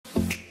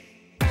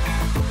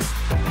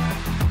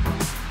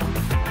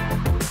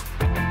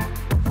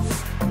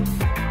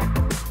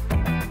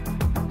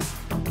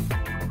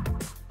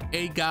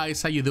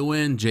guys, how you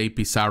doing?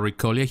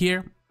 jpsarrireviews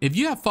here. If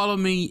you have followed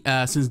me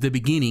since the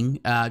beginning,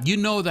 you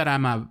know that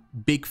I'm a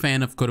big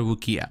fan of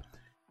Kotobukiya.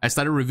 I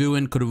started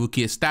reviewing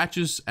Kotobukiya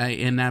statues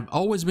and I've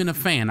always been a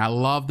fan. I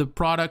love the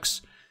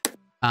products.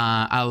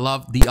 I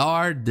love the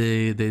art,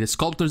 the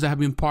sculptors that have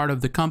been part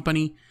of the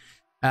company.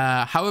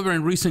 However,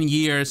 in recent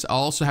years, I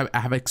also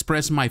have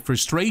expressed my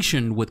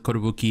frustration with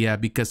Kotobukiya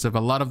because of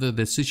a lot of the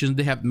decisions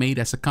they have made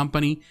as a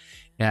company.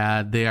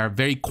 They are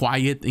very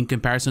quiet in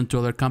comparison to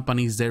other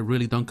companies that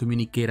really don't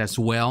communicate as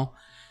well.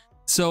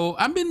 So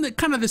I've been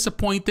kind of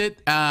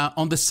disappointed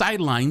on the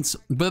sidelines,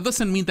 but it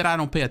doesn't mean that I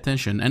don't pay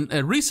attention. And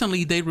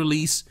recently they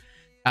released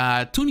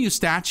two new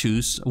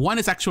statues. One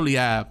is actually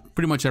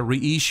pretty much a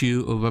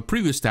reissue of a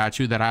previous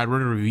statue that I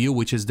already reviewed,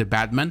 which is the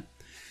Batman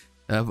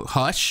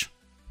Hush.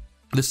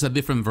 This is a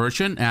different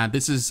version.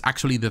 This is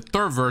actually the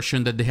third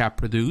version that they have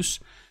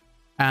produced.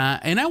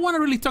 And I want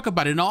to really talk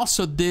about it. And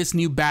also this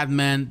new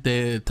Batman,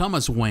 the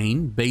Thomas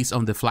Wayne, based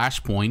on the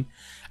Flashpoint.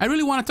 I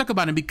really want to talk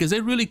about it because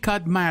they really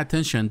caught my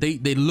attention.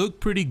 They look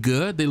pretty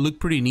good. They look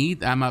pretty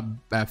neat. I'm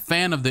a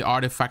fan of the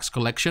ARTFX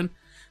collection.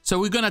 So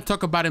we're going to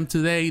talk about him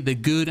today, the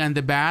good and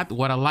the bad,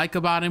 what I like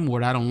about him,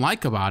 what I don't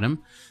like about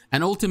him.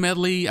 And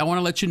ultimately, I want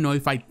to let you know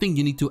if I think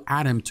you need to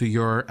add him to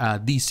your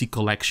DC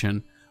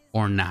collection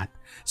or not.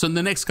 So in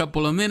the next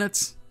couple of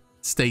minutes,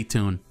 stay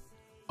tuned.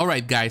 All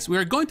right, guys, we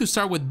are going to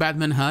start with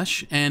Batman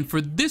Hush. And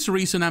for this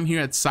reason, I'm here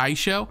at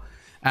SciShow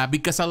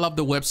because I love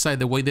the website,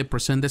 the way they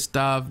present the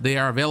stuff. They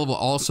are available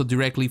also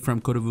directly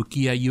from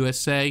Kotobukiya,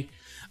 USA.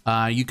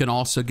 You can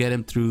also get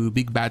them through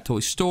Big Bad Toy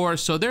Store.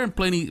 So there are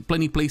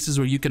plenty places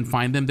where you can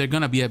find them. They're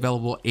going to be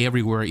available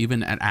everywhere,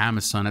 even at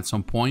Amazon at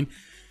some point.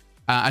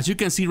 As you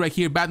can see right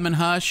here, Batman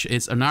Hush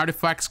is an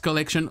ARTFX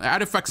collection.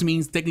 ARTFX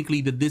means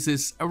technically that this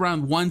is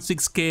around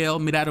 1/6 scale,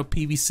 made out of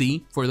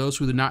PVC, for those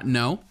who do not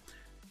know.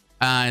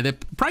 The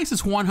price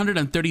is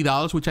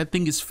 $130, which I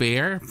think is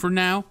fair for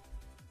now.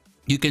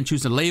 You can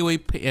choose a layaway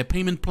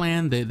payment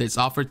plan that's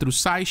offered through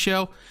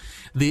SciShow.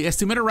 The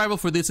estimated arrival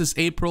for this is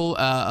April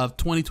of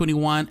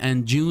 2021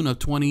 and June of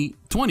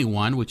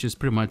 2021, which is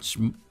pretty much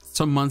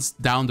some months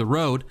down the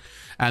road.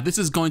 This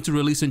is going to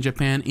release in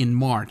Japan in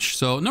March.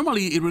 So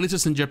normally it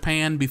releases in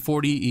Japan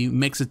before it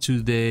makes it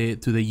to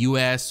the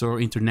US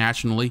or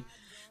internationally.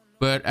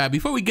 But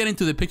before we get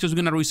into the pictures, we're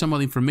going to read some of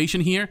the information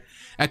here.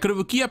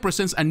 Kotobukiya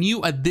presents a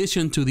new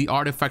addition to the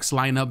ARTFX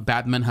lineup,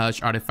 Batman Hush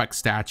ARTFX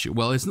statue.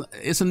 Well,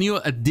 it's a new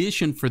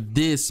addition for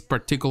this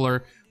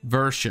particular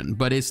version,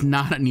 but it's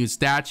not a new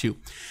statue.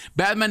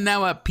 Batman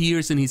now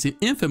appears in his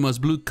infamous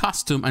blue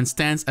costume and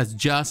stands at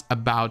just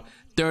about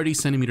 30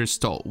 centimeters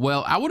tall.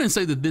 Well, I wouldn't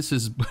say that this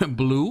is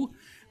blue.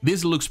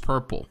 This looks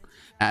purple.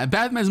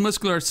 Batman's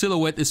muscular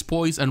silhouette is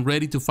poised and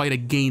ready to fight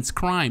against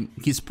crime.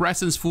 His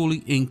presence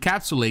fully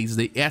encapsulates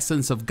the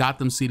essence of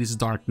Gotham City's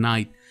Dark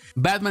Knight.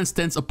 Batman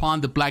stands upon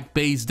the black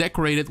base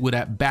decorated with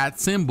a bat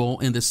symbol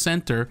in the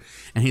center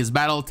and his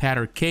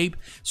battle-tattered cape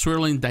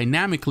swirling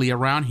dynamically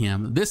around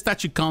him. This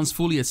statue comes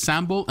fully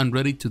assembled and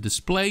ready to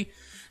display.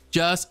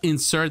 Just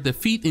insert the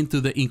feet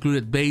into the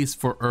included base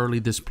for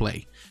early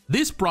display.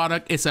 This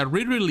product is a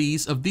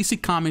re-release of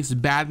DC Comics'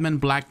 Batman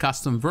Black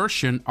Custom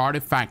Version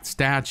artifact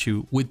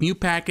statue with new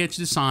package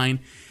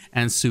design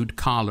and suit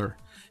color.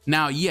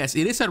 Now, yes,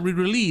 it is a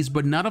re-release,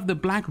 but not of the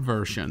black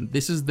version.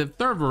 This is the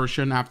third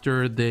version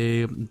after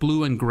the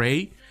blue and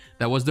gray.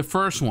 That was the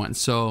first one.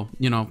 So,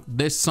 you know,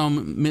 there's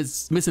some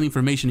missing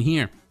information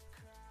here.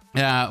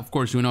 Of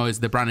course, you know, it's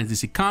the brand is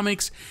DC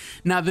Comics.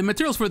 Now, the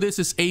materials for this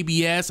is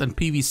ABS and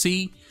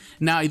PVC.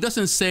 Now, it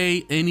doesn't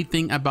say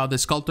anything about the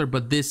sculptor,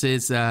 but this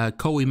is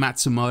Koei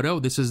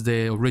Matsumoto. This is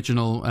the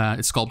original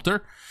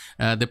sculptor.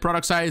 The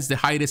product size, the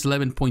height is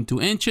 11.2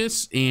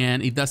 inches,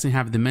 and it doesn't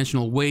have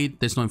dimensional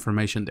weight. There's no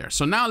information there.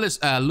 So now let's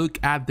look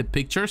at the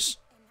pictures.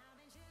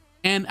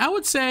 And I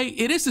would say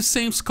it is the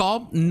same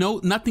sculpt. No,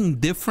 nothing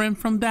different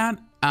from that.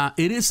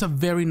 It is a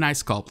very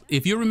nice sculpt.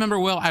 If you remember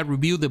well, I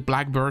reviewed the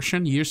black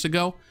version years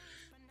ago.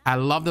 I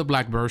love the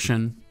black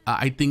version.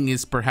 I think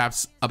it's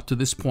perhaps up to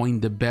this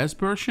point the best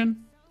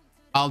version.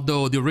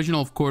 Although the original,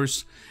 of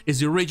course,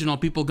 is the original.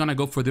 People gonna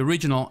go for the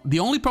original. The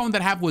only problem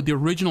that I have with the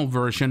original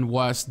version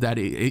was that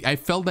I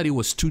felt that it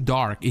was too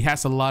dark. It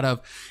has a lot of,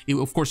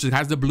 of course, it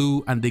has the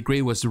blue and the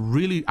gray was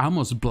really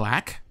almost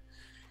black.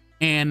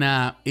 And,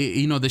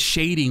 you know, the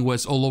shading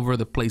was all over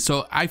the place.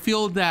 So I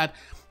feel that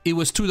it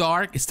was too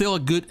dark. It's still a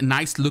good,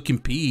 nice looking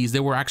piece.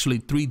 There were actually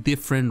 3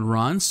 different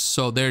runs.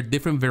 So there are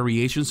different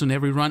variations on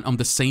every run on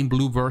the same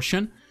blue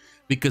version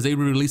because they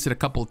released it a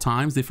couple of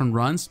times, different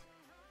runs.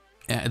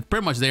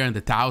 Pretty much there in the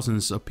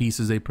thousands of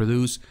pieces they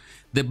produce.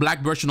 The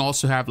black version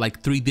also have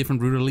like 3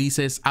 different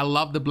re-releases. I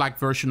love the black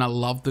version. I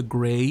love the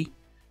gray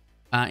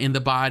in the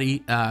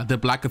body. The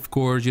black, of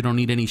course, you don't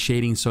need any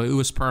shading, so it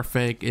was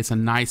perfect. It's a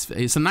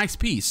nice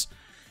piece.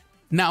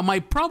 Now, my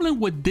problem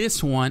with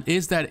this one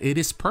is that it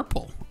is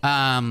purple.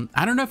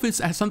 I don't know if it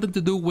has something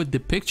to do with the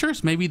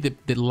pictures, maybe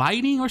the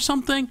lighting or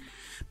something,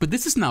 but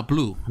this is not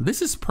blue.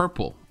 This is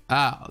purple.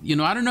 You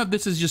know, I don't know if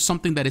this is just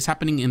something that is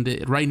happening in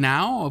the right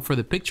now for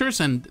the pictures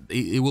and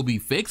it will be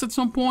fixed at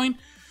some point.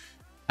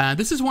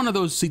 This is one of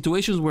those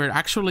situations where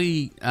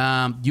actually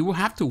you will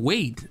have to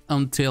wait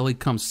until it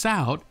comes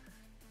out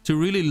to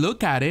really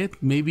look at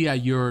it, maybe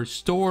at your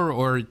store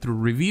or through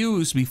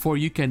reviews, before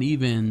you can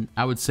even,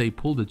 I would say,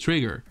 pull the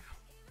trigger.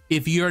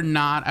 If you're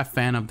not a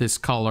fan of this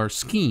color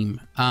scheme,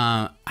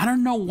 I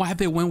don't know why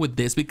they went with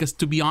this, because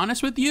to be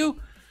honest with you,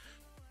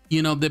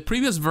 the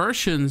previous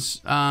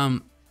versions,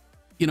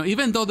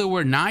 even though they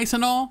were nice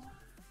and all,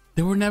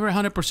 they were never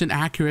 100%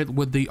 accurate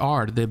with the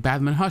art, the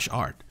Batman Hush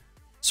art.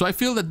 So I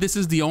feel that this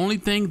is the only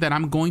thing that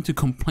I'm going to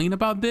complain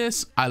about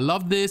this. I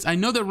love this. I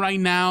know that right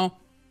now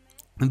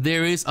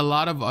there is a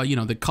lot of,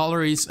 the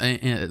colors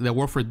that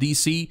work for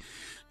DC.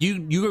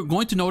 You're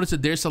going to notice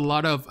that there's a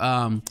lot of,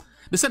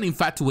 there's an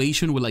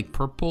infatuation with like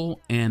purple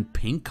and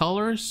pink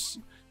colors.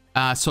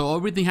 So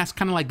everything has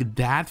kind of like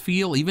that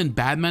feel. Even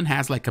Batman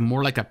has like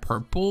more like a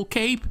purple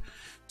cape.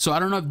 So I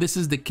don't know if this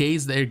is the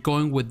case. They're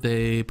going with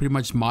the pretty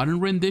much modern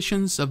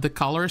renditions of the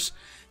colors.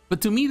 But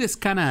to me, this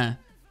kind of,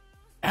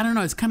 I don't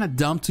know, it's kind of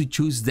dumb to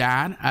choose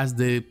that as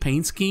the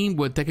paint scheme,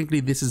 but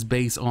technically this is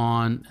based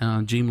on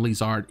Jim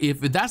Lee's art.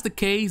 If that's the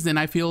case, then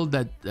I feel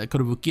that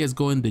Kotobukiya is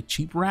going the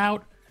cheap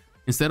route.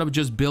 Instead of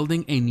just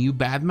building a new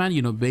Batman,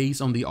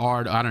 based on the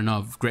art, I don't know,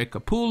 of Greg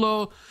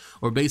Capullo,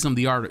 or based on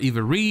the art of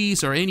Eva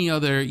Reese or any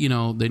other,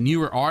 the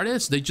newer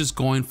artists, they're just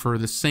going for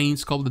the same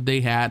sculpt that they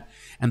had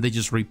and they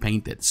just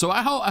repaint it. So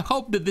I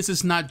hope that this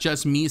is not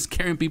just me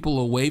scaring people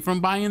away from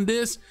buying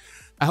this.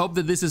 I hope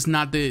that this is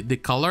not the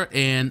color,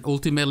 and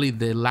ultimately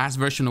the last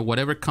version of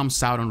whatever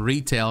comes out on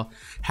retail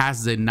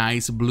has the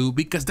nice blue,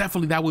 because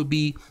definitely that would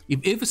be,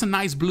 if it's a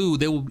nice blue,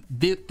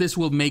 this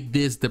will make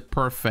this the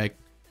perfect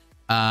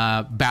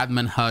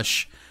Batman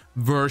Hush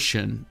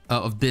version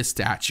of this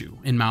statue,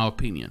 in my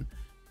opinion.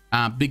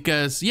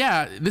 Because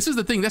yeah, this is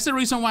the thing. That's the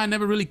reason why I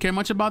never really cared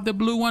much about the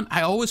blue one.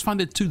 I always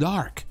found it too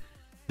dark,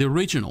 the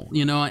original,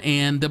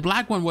 and the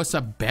black one was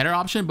a better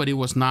option, but it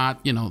was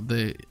not,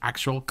 the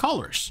actual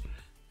colors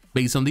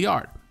based on the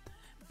art.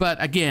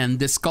 But again,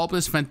 the sculpt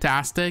is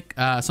fantastic.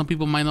 Some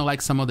people might not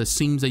like some of the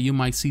seams that you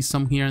might see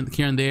some here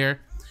and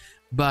there,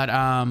 but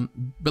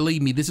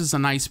believe me, this is a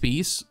nice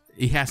piece.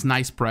 It has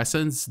nice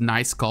presence,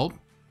 nice sculpt,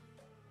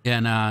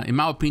 and in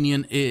my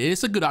opinion, it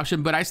is a good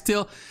option. But I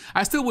still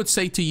would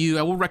say to you,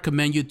 I would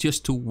recommend you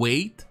just to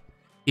wait.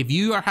 If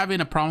you are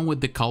having a problem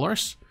with the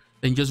colors,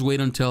 then just wait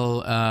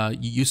until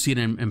you see it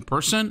in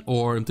person,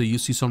 or until you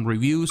see some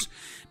reviews,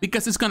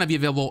 because it's gonna be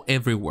available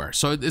everywhere.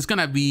 So it's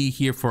gonna be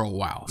here for a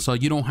while. So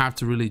you don't have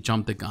to really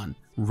jump the gun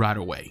right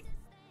away.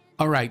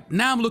 All right,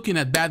 now I'm looking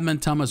at Batman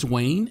Thomas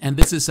Wayne, and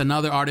this is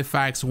another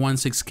ARTFX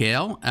 1/6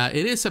 scale.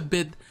 It is a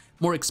bit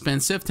more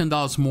expensive,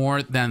 $10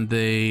 more than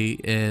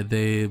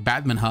the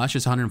Batman Hush.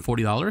 It's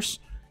 $140.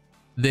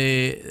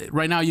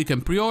 Right now you can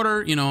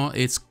pre-order.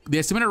 It's the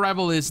estimated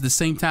arrival is the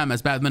same time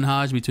as Batman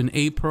Hush, between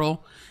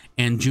April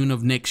and June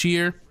of next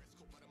year.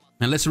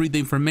 And let's read the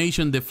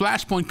information. The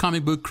Flashpoint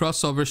comic book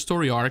crossover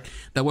story arc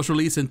that was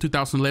released in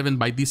 2011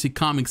 by DC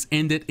Comics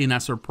ended in a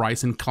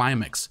surprising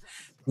climax.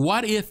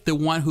 What if the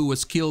one who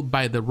was killed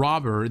by the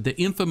robber, the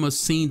infamous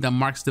scene that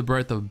marks the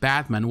birth of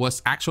Batman,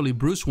 was actually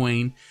Bruce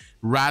Wayne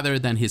rather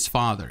than his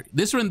father?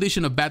 This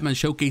rendition of Batman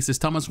showcases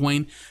Thomas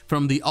Wayne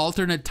from the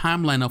alternate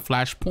timeline of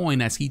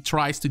Flashpoint as he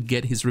tries to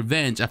get his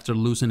revenge after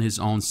losing his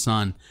own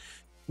son.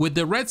 With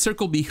the red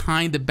circle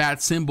behind the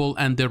bat symbol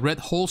and the red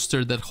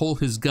holster that holds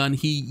his gun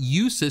he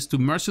uses to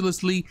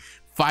mercilessly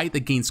fight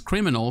against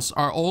criminals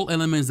are all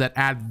elements that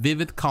add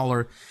vivid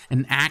color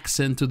and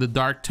accent to the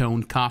dark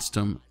tone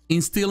costume,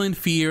 instilling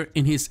fear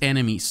in his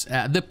enemies.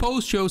 The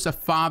pose shows a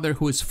father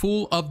who is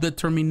full of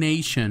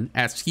determination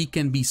as he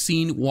can be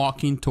seen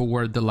walking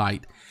toward the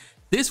light.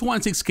 This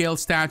 1/6 scale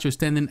statue,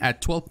 standing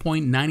at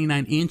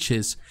 12.99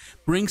 inches,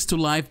 brings to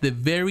life the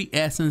very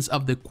essence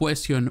of the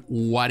question,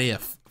 what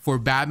if, for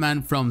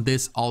Batman from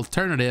this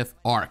alternative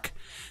arc.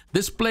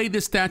 Display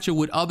this statue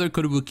with other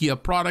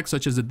Kotobukiya products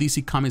such as the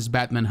DC Comics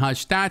Batman Hush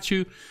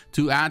statue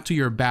to add to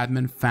your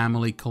Batman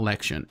family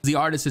collection. The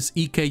artist is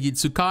Ike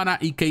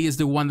Yitsukata. Ike is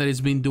the one that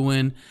has been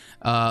doing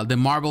the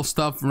Marvel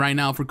stuff right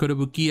now for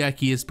Kotobukiya.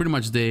 He is pretty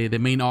much the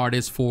main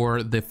artist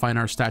for the fine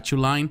art statue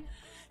line.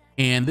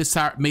 And this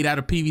are made out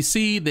of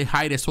PVC. The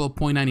height is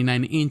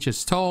 12.99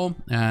 inches tall,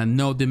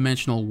 no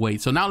dimensional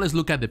weight. So now let's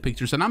look at the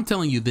pictures. And I'm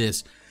telling you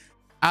this,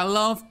 I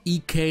love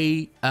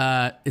EK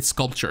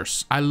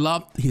sculptures. I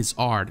love his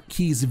art.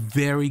 He's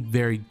very,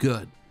 very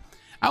good.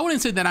 I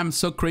wouldn't say that I'm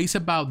so crazy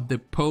about the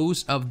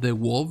pose of the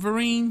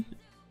Wolverine,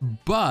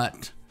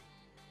 but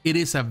it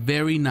is a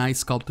very nice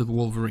sculpted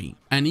Wolverine.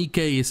 And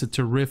EK is a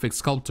terrific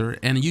sculptor,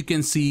 and you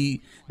can see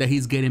that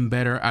he's getting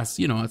better as,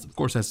 you know, of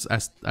course,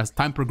 as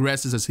time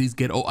progresses, as he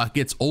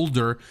gets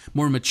older,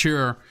 more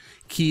mature.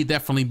 He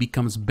definitely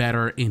becomes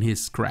better in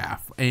his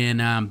craft,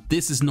 and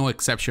this is no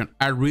exception.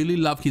 I really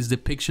love his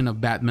depiction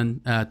of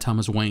Batman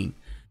Thomas Wayne.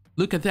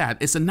 Look at that.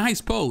 It's a nice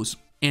pose,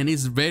 and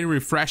it's very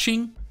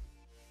refreshing.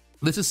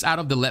 This is out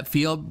of the left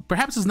field.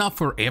 Perhaps it's not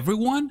for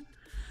everyone,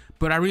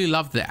 but I really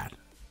love that.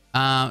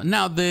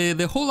 Now,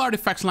 the whole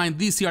ARTFX line,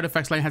 DC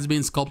ARTFX line, has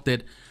been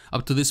sculpted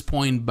up to this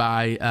point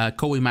by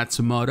Koei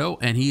Matsumoto,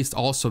 and he is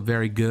also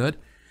very good.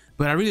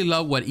 But I really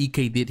love what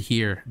EK did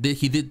here.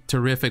 He did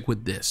terrific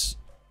with this.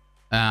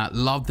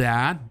 Love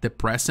that, the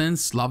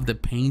presence, love the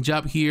paint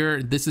job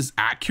here. This is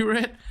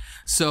accurate.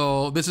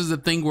 So this is the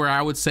thing where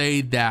I would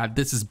say that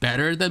this is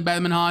better than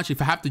Batman Hush. If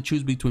I have to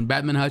choose between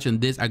Batman Hush and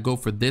this, I go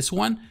for this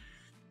one.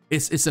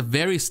 It's a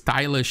very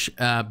stylish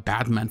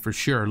Batman for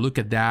sure. Look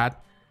at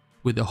that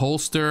with the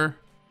holster,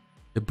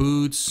 the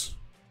boots.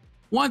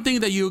 One thing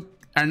that you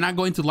are not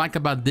going to like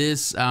about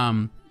this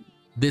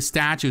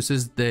statues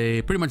is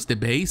pretty much the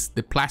base,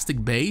 the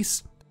plastic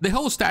base. The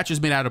whole statue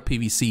is made out of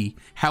PVC.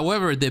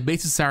 However, the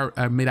bases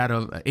are made out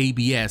of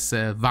ABS,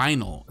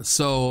 vinyl.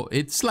 So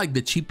it's like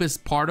the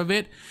cheapest part of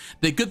it.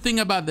 The good thing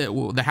about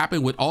that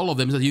happened with all of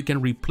them is that you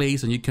can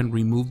replace and you can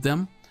remove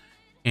them.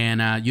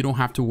 And you don't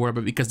have to worry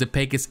about it because the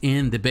peg is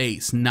in the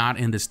base, not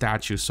in the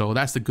statue. So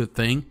that's the good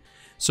thing.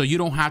 So you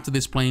don't have to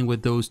display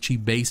with those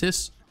cheap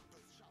bases.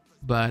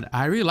 But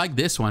I really like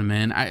this one,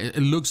 man.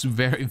 It looks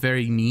very,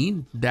 very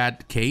neat.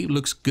 That cape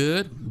looks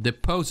good. The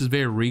pose is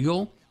very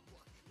regal.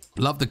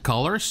 Love the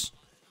colors.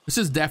 This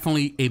is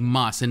definitely a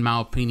must in my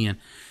opinion.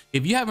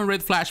 If you haven't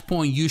read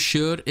Flashpoint, you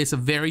should. It's a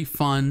very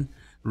fun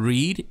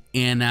read,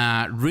 and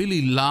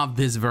really love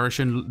this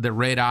version. The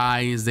red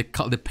eyes,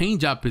 the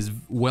paint job is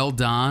well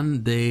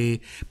done.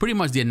 Pretty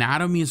much the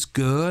anatomy is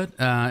good.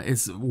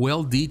 It's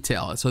well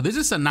detailed. So this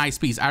is a nice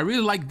piece. I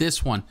really like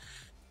this one,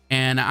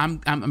 and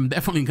I'm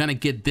definitely gonna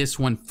get this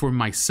one for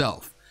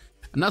myself.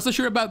 I'm not so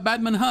sure about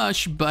Batman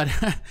Hush, but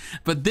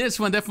but this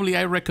one definitely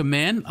I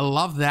recommend. I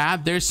love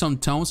that. There's some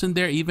tones in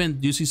there. Even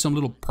you see some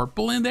little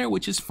purple in there,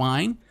 which is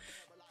fine.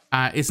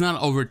 It's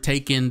not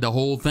overtaking the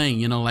whole thing,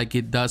 you know, like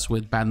it does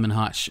with Batman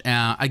Hush.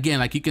 Again,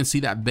 like you can see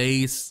that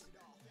base,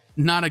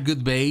 not a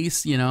good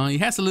base, you know. It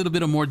has a little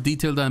bit of more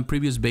detail than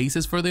previous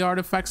bases for the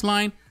ARTFX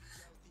line,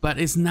 but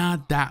it's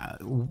not that,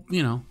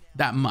 you know,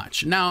 that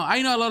much. Now,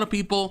 I know a lot of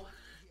people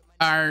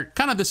are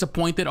kind of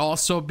disappointed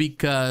also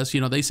because, you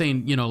know, they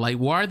saying, you know, like,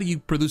 why are you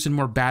producing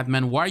more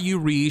Batman? Why are you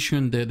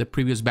reissuing the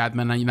previous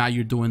Batman and now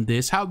you're doing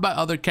this? How about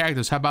other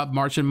characters? How about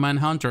Martian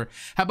Manhunter?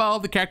 How about all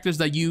the characters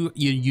that you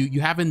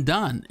haven't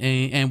done?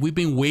 And we've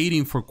been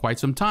waiting for quite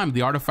some time.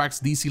 The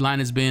ARTFX DC line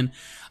has been,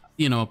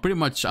 you know, pretty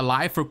much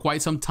alive for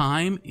quite some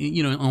time.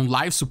 You know, on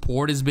live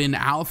support has been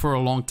out for a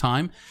long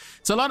time.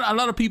 So a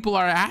lot of people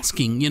are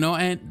asking, you know,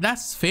 and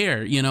that's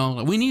fair. You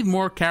know, we need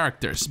more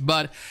characters,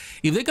 but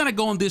if they're gonna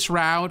go on this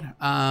route,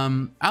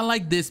 I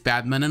like this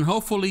Batman, and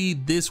hopefully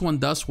this one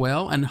does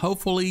well, and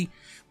hopefully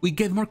we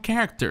get more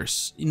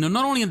characters. You know,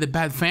 not only in the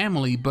Bat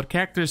family, but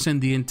characters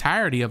in the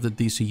entirety of the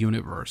DC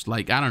universe.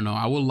 Like, I don't know,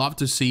 I would love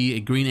to see a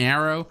Green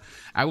Arrow.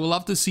 I would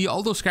love to see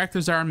all those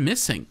characters that are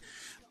missing.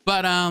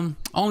 But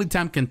only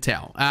time can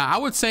tell. I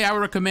would say I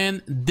would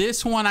recommend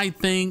this one. I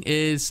think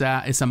is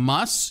a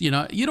must. You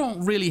know, you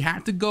don't really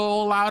have to go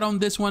all out on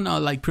this one,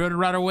 like pre-order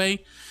right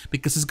away,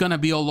 because it's gonna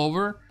be all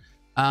over.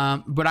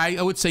 But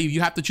I would say if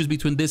you have to choose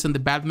between this and the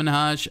Batman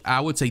Hush,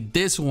 I would say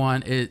this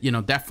one is, you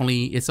know,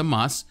 definitely it's a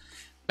must.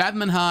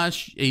 Batman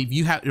Hush, if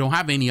you don't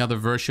have any other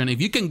version,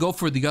 if you can go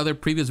for the other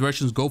previous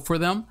versions, go for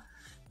them.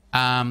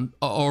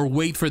 Or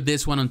wait for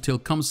this one until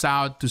it comes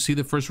out to see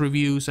the first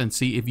reviews and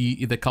see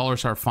if the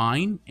colors are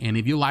fine, and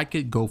if you like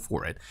it, go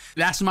for it.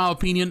 That's my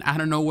opinion. I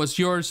don't know what's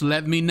yours.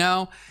 Let me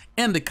know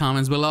in the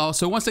comments below.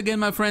 So once again,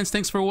 my friends,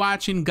 thanks for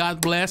watching.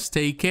 God bless,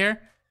 take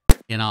care,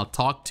 and I'll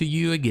talk to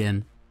you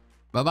again.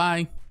 Bye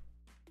bye.